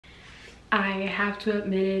I have to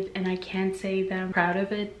admit it, and I can't say that I'm proud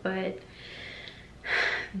of it, but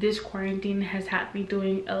this quarantine has had me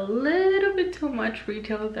doing a little bit too much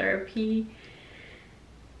retail therapy.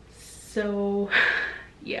 So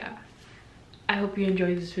yeah, I hope you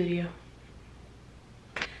enjoy this video.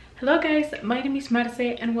 Hello guys, my name is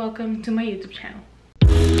Marce and welcome to my YouTube channel.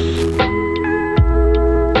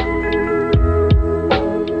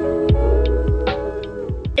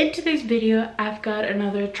 In today's video, I've got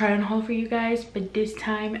another try on haul for you guys, but this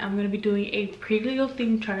time I'm going to be doing a Pretty Little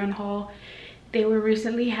Thing try on haul. They were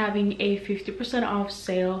recently having a 50% off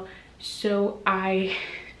sale, so I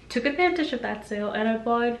took advantage of that sale and I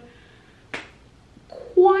bought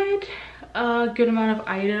quite a good amount of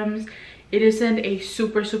items. It isn't a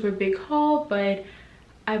super big haul, but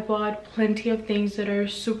I bought plenty of things that are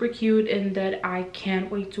super cute and that I can't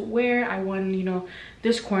wait to wear. I want, you know,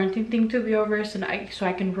 this quarantine thing to be over, so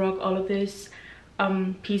I can rock all of these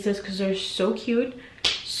pieces because they're so cute.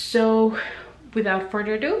 So without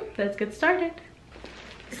further ado, let's get started.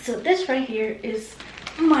 So this right here is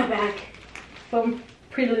my bag from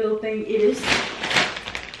Pretty Little Thing. It is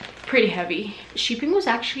pretty heavy. Shipping was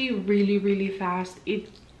actually really fast. It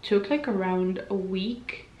took like around a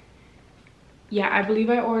week. Yeah, I believe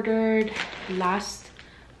I ordered last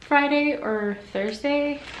Friday or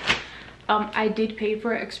Thursday. I did pay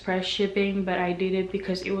for express shipping, but I did it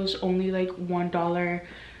because it was only like $1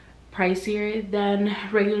 pricier than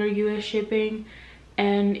regular US shipping.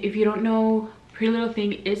 And if you don't know, Pretty Little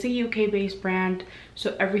Thing is a UK based brand,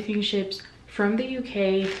 so everything ships from the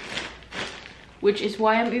UK, which is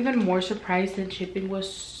why I'm even more surprised that shipping was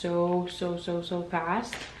so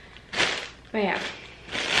fast. But yeah,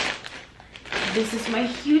 this is my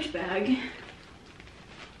huge bag,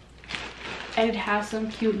 and it has some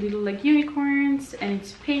cute little like unicorns, and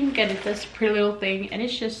it's pink and it says Pretty Little Thing, and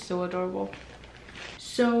it's just so adorable.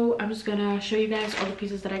 So I'm just gonna show you guys all the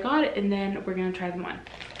pieces that I got, and then we're gonna try them on.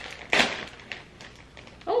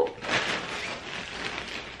 Oh,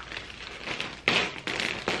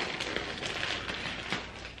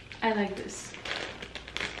 I like this,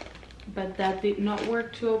 but that did not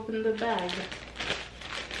work to open the bag.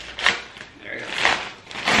 There we go.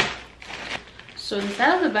 So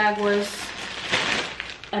inside of the bag was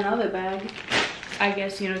another bag, I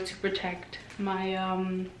guess, you know, to protect my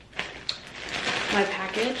my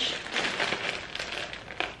package.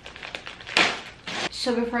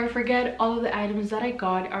 So before I forget, all of the items that I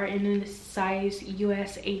got are in a size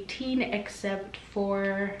US 18, except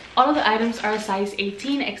for all of the items are size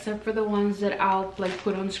 18 except for the ones that I'll like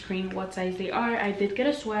put on screen what size they are. I did get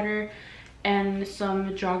a sweater and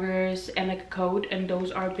some joggers and like a coat, and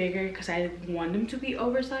those are bigger because I want them to be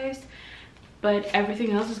oversized, but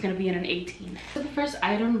everything else is going to be in an 18. So the first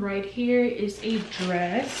item right here is a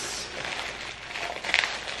dress.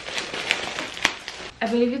 I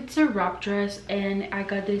believe it's a wrap dress, and I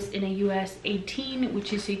got this in a US 18,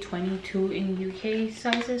 which is a 22 in UK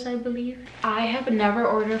sizes, I believe. I have never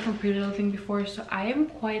ordered from Pretty Little Thing before, so I am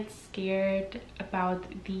quite scared about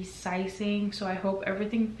the sizing, so I hope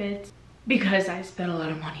everything fits because I spent a lot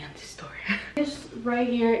of money on this store. This right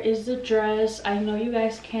here is the dress. I know you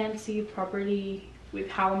guys can't see it properly with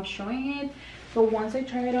how I'm showing it, but once I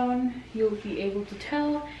try it on, you'll be able to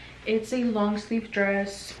tell. It's a long sleeve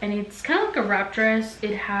dress, and it's kind of like a wrap dress.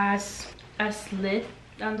 It has a slit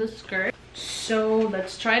on the skirt, so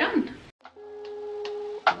let's try it on.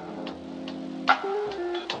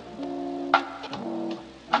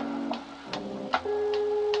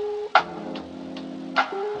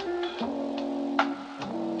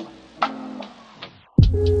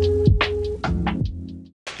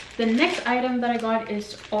 The next item that I got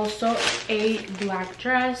is also a black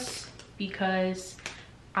dress because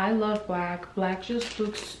I love black. Black just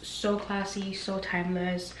looks so classy, so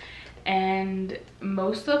timeless, and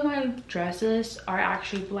most of my dresses are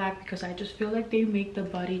actually black because I just feel like they make the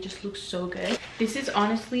body just look so good. This is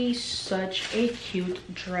honestly such a cute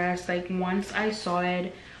dress. Like, once I saw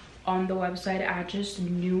it on the website, I just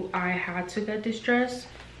knew I had to get this dress.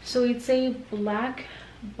 So it's a black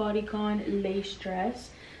bodycon lace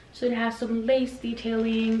dress. So it has some lace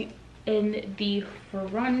detailing in the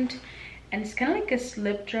front, and it's kind of like a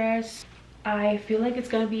slip dress. I feel like it's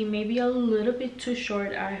gonna be maybe a little bit too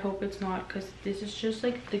short. I hope it's not, because this is just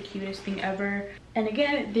like the cutest thing ever. And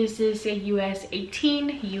again, this is a US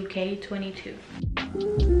 18, UK 22.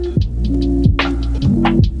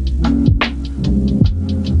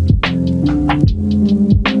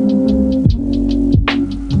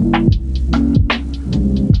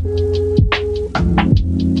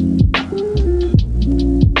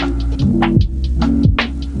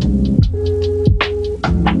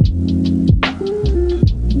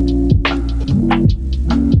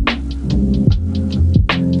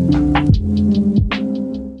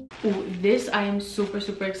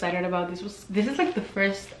 super excited about this. This is like the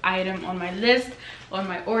first item on my list, on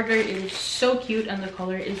my order. It is so cute and the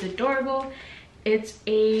color is adorable. It's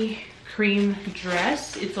a cream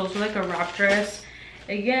dress. It's also like a wrap dress.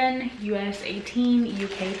 Again, US 18,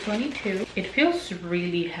 UK 22. It feels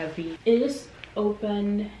really heavy. It is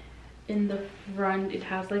open in the front. It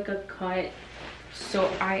has like a cut,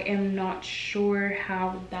 so I am not sure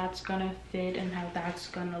how that's gonna fit and how that's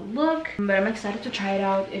gonna look, but I'm excited to try it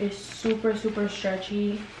out. It is super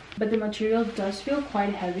stretchy, but the material does feel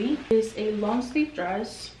quite heavy. It is a long sleeve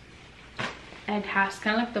dress and it has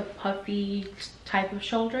kind of like the puffy type of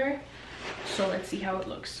shoulder, so let's see how it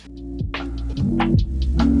looks.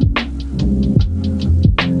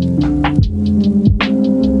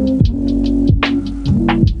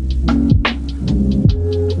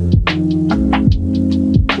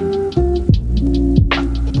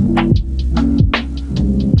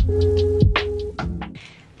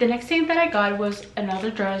 The next thing that I got was another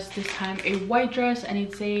dress, this time a white dress, and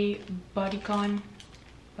it's a bodycon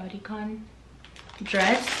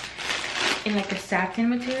dress in like a satin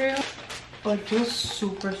material. Oh, it feels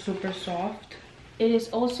super soft. It is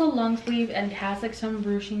also long sleeve and has like some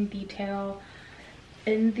ruching detail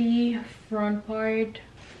in the front part.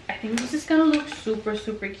 I think this is gonna look super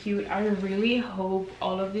cute. I really hope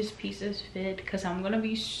all of these pieces fit, because I'm gonna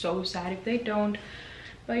be so sad if they don't.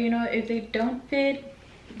 But you know, if they don't fit,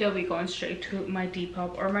 they'll be going straight to my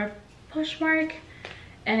Depop or my Poshmark.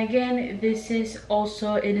 And again, this is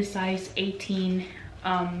also in a size 18,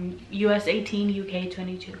 US 18, UK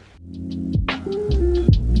 22.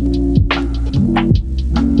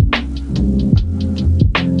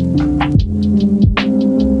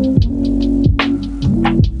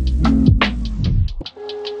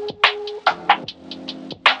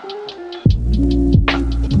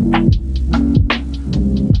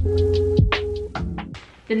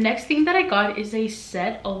 The next thing that I got is a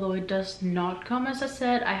set, although it does not come as a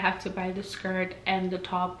set. I have to buy the skirt and the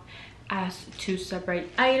top as two separate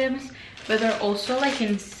items, but they're also like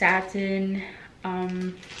in satin,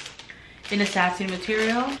 in a satin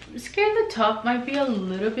material. I'm scared the top might be a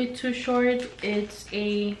little bit too short. It's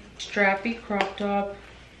a strappy crop top.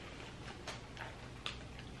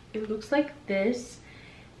 It looks like this,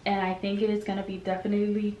 and I think it is gonna be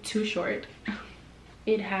definitely too short.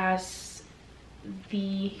 It has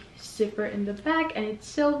the zipper in the back and it's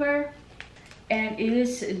silver, and it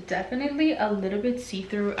is definitely a little bit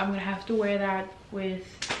see-through. I'm gonna have to wear that with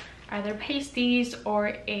either pasties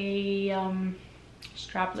or a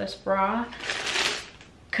strapless bra,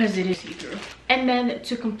 because it is see-through. And then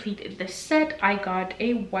to complete the set, I got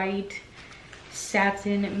a white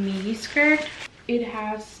satin midi skirt. It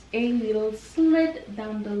has a little slit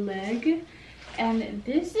down the leg, and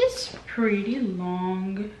this is pretty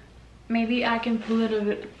long. Maybe I can pull it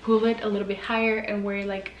a little bit higher and wear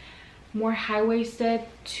like more high-waisted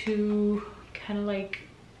to kind of like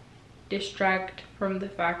distract from the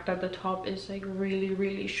fact that the top is like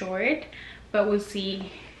really short. But we'll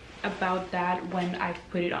see about that when I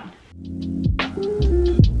put it on.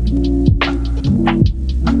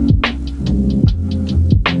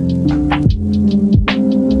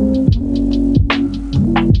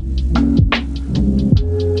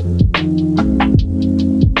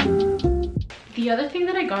 The other thing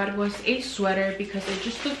that I got was a sweater, because it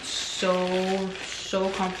just looked so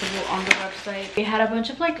comfortable on the website. They had a bunch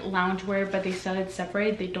of like loungewear, but they sell it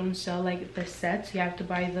separate. They don't sell like the sets. You have to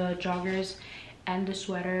buy the joggers and the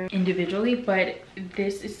sweater individually, but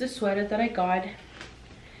this is the sweater that I got.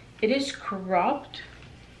 It is cropped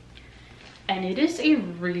and it is a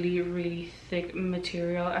really thick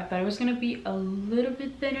material. I thought it was gonna be a little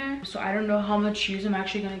bit thinner, so I don't know how much use I'm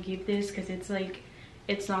actually gonna give this, because it's like,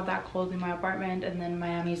 it's not that cold in my apartment, and then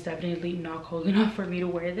Miami is definitely not cold enough for me to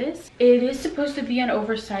wear this. It is supposed to be an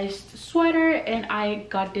oversized sweater, and I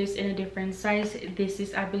got this in a different size. This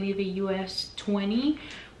is, I believe, a US 20,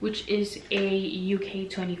 which is a UK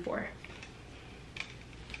 24.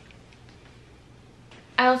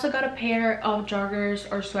 I also got a pair of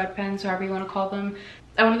joggers or sweatpants, however you want to call them.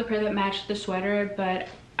 I wanted the pair that matched the sweater, but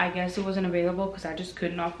I guess it wasn't available because I just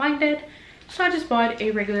could not find it. So I just bought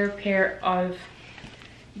a regular pair of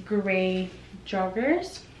gray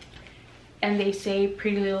joggers, and they say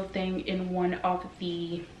Pretty Little Thing in one of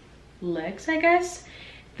the legs, I guess.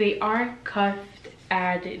 They are cuffed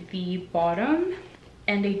at the bottom,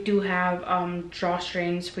 and they do have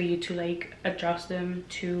drawstrings for you to like adjust them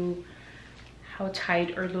to how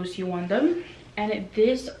tight or loose you want them. And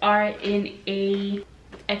these are in a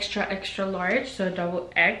extra large, so double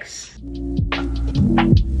X.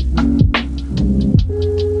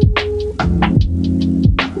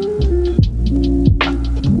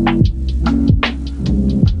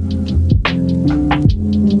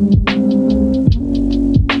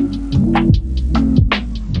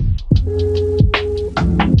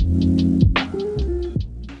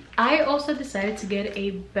 decided to get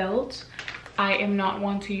a belt. I am not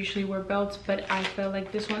one to usually wear belts, but I felt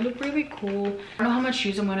like this one looked really cool. I don't know how much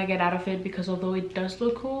use I'm gonna get out of it, because although it does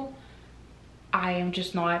look cool, I am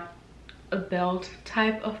just not a belt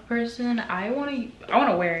type of person. I want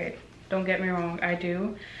to wear it, don't get me wrong, I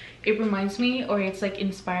do. It reminds me, or it's like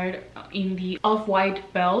inspired in the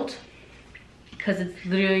off-white belt, because it's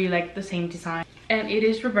literally like the same design, and it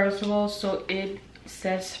is reversible. So it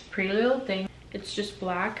says Pretty Little Thing. It's just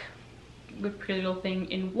black with Pretty Little Thing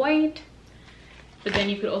in white, but then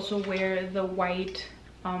you could also wear the white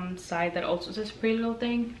side that also says Pretty Little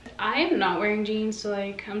Thing. I am not wearing jeans, so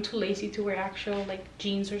like I'm too lazy to wear actual like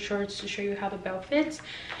jeans or shorts to show you how the belt fits,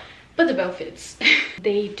 but the belt fits.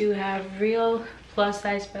 They do have real plus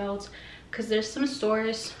size belts, because there's some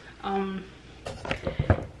stores,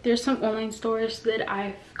 there's some online stores that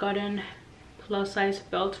I've gotten plus size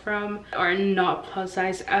belts from are not plus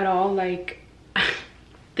size at all. Like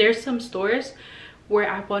there's some stores where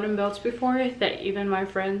I bought them belts before that even my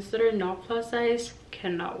friends that are not plus size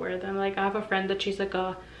cannot wear them. Like I have a friend that she's like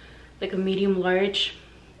a medium large,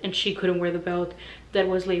 and she couldn't wear the belt that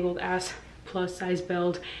was labeled as plus size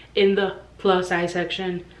belt in the plus size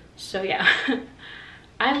section. So yeah.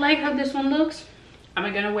 I like how this one looks. Am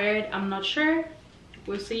I gonna wear it? I'm not sure,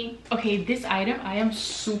 we'll see. Okay, this item I am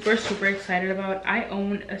super excited about. I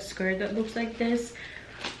own a skirt that looks like this,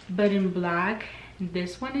 but in black.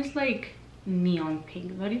 This one is like neon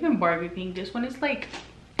pink, not even Barbie pink. This one is like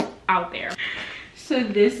out there. So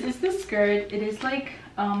this is the skirt. It is like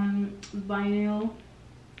vinyl,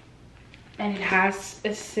 and it has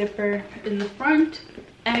a zipper in the front,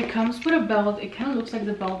 and it comes with a belt. It kind of looks like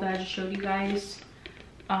the belt that I just showed you guys,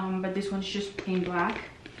 but this one's just plain black.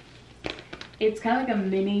 It's kind of like a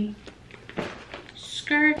mini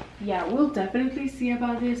skirt. Yeah, we'll definitely see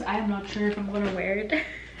about this. I'm not sure if I'm gonna wear it.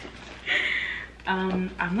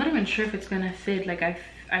 I'm not even sure if it's gonna fit. Like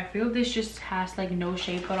I feel this just has like no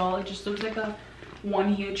shape at all. It just looks like a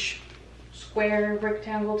one huge square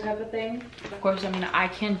rectangle type of thing. Of course, I mean, I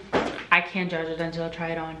can't judge it until I try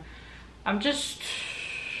it on. I'm just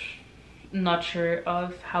not sure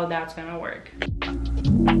of how that's gonna work.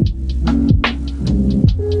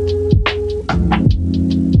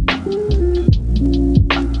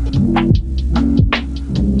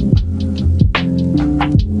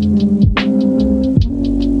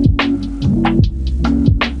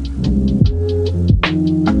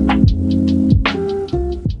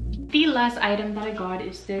 Item that I got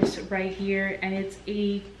is this right here, and it's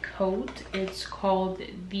a coat. It's called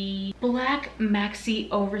the black maxi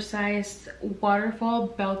oversized waterfall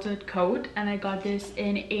belted coat, and I got this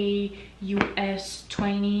in a US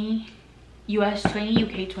 20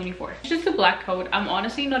 UK 24. It's just a black coat. I'm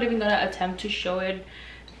honestly not even gonna attempt to show it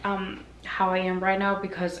how I am right now,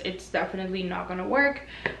 because it's definitely not gonna work.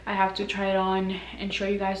 I have to try it on and show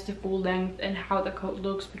you guys the full length and how the coat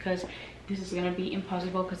looks, because this is gonna be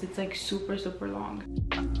impossible because it's like super long.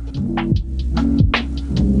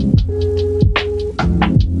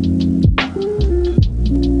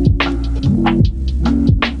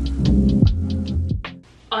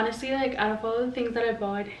 Honestly, like out of all the things that I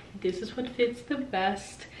bought, this is what fits the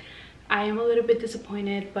best. I am a little bit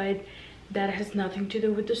disappointed, but that has nothing to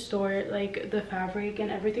do with the store. Like the fabric and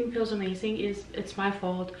everything feels amazing. It's my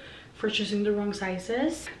fault for choosing the wrong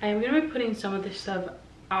sizes. I am gonna be putting some of this stuff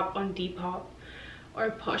up on Depop or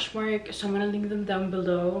Poshmark, so I'm gonna link them down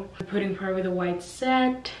below. I'm putting probably the white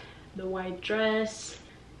set, the white dress,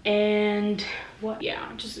 and what, yeah,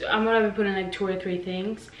 just I'm gonna be putting like 2 or 3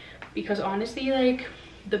 things, because honestly, like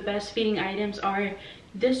the best fitting items are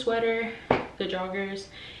this sweater, the joggers,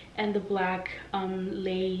 and the black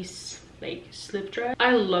lace like slip dress.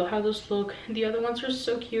 I love how those look. The other ones are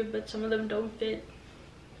so cute, but some of them don't fit.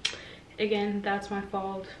 Again, that's my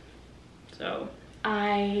fault. So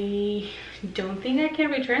I don't think I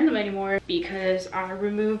can return them anymore, because I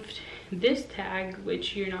removed this tag,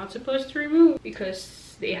 which you're not supposed to remove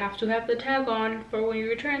because they have to have the tag on for when you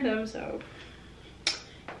return them. So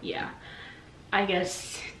yeah, I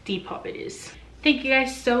guess Depop it is. Thank you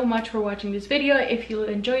guys so much for watching this video. If you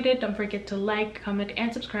enjoyed it, don't forget to like, comment,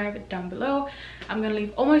 and subscribe down below. I'm gonna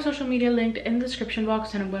leave all my social media linked in the description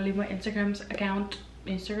box, and I'm gonna leave my Instagram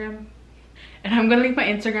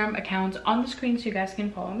account on the screen so you guys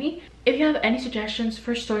can follow me. If you have any suggestions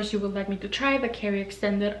for stores you would like me to try that carry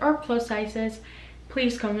extended or plus sizes,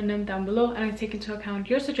 please comment them down below, and I'll take into account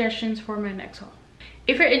your suggestions for my next haul.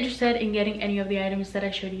 If you're interested in getting any of the items that I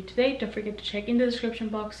showed you today, don't forget to check in the description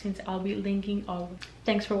box, since I'll be linking all of them.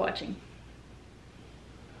 Thanks for watching.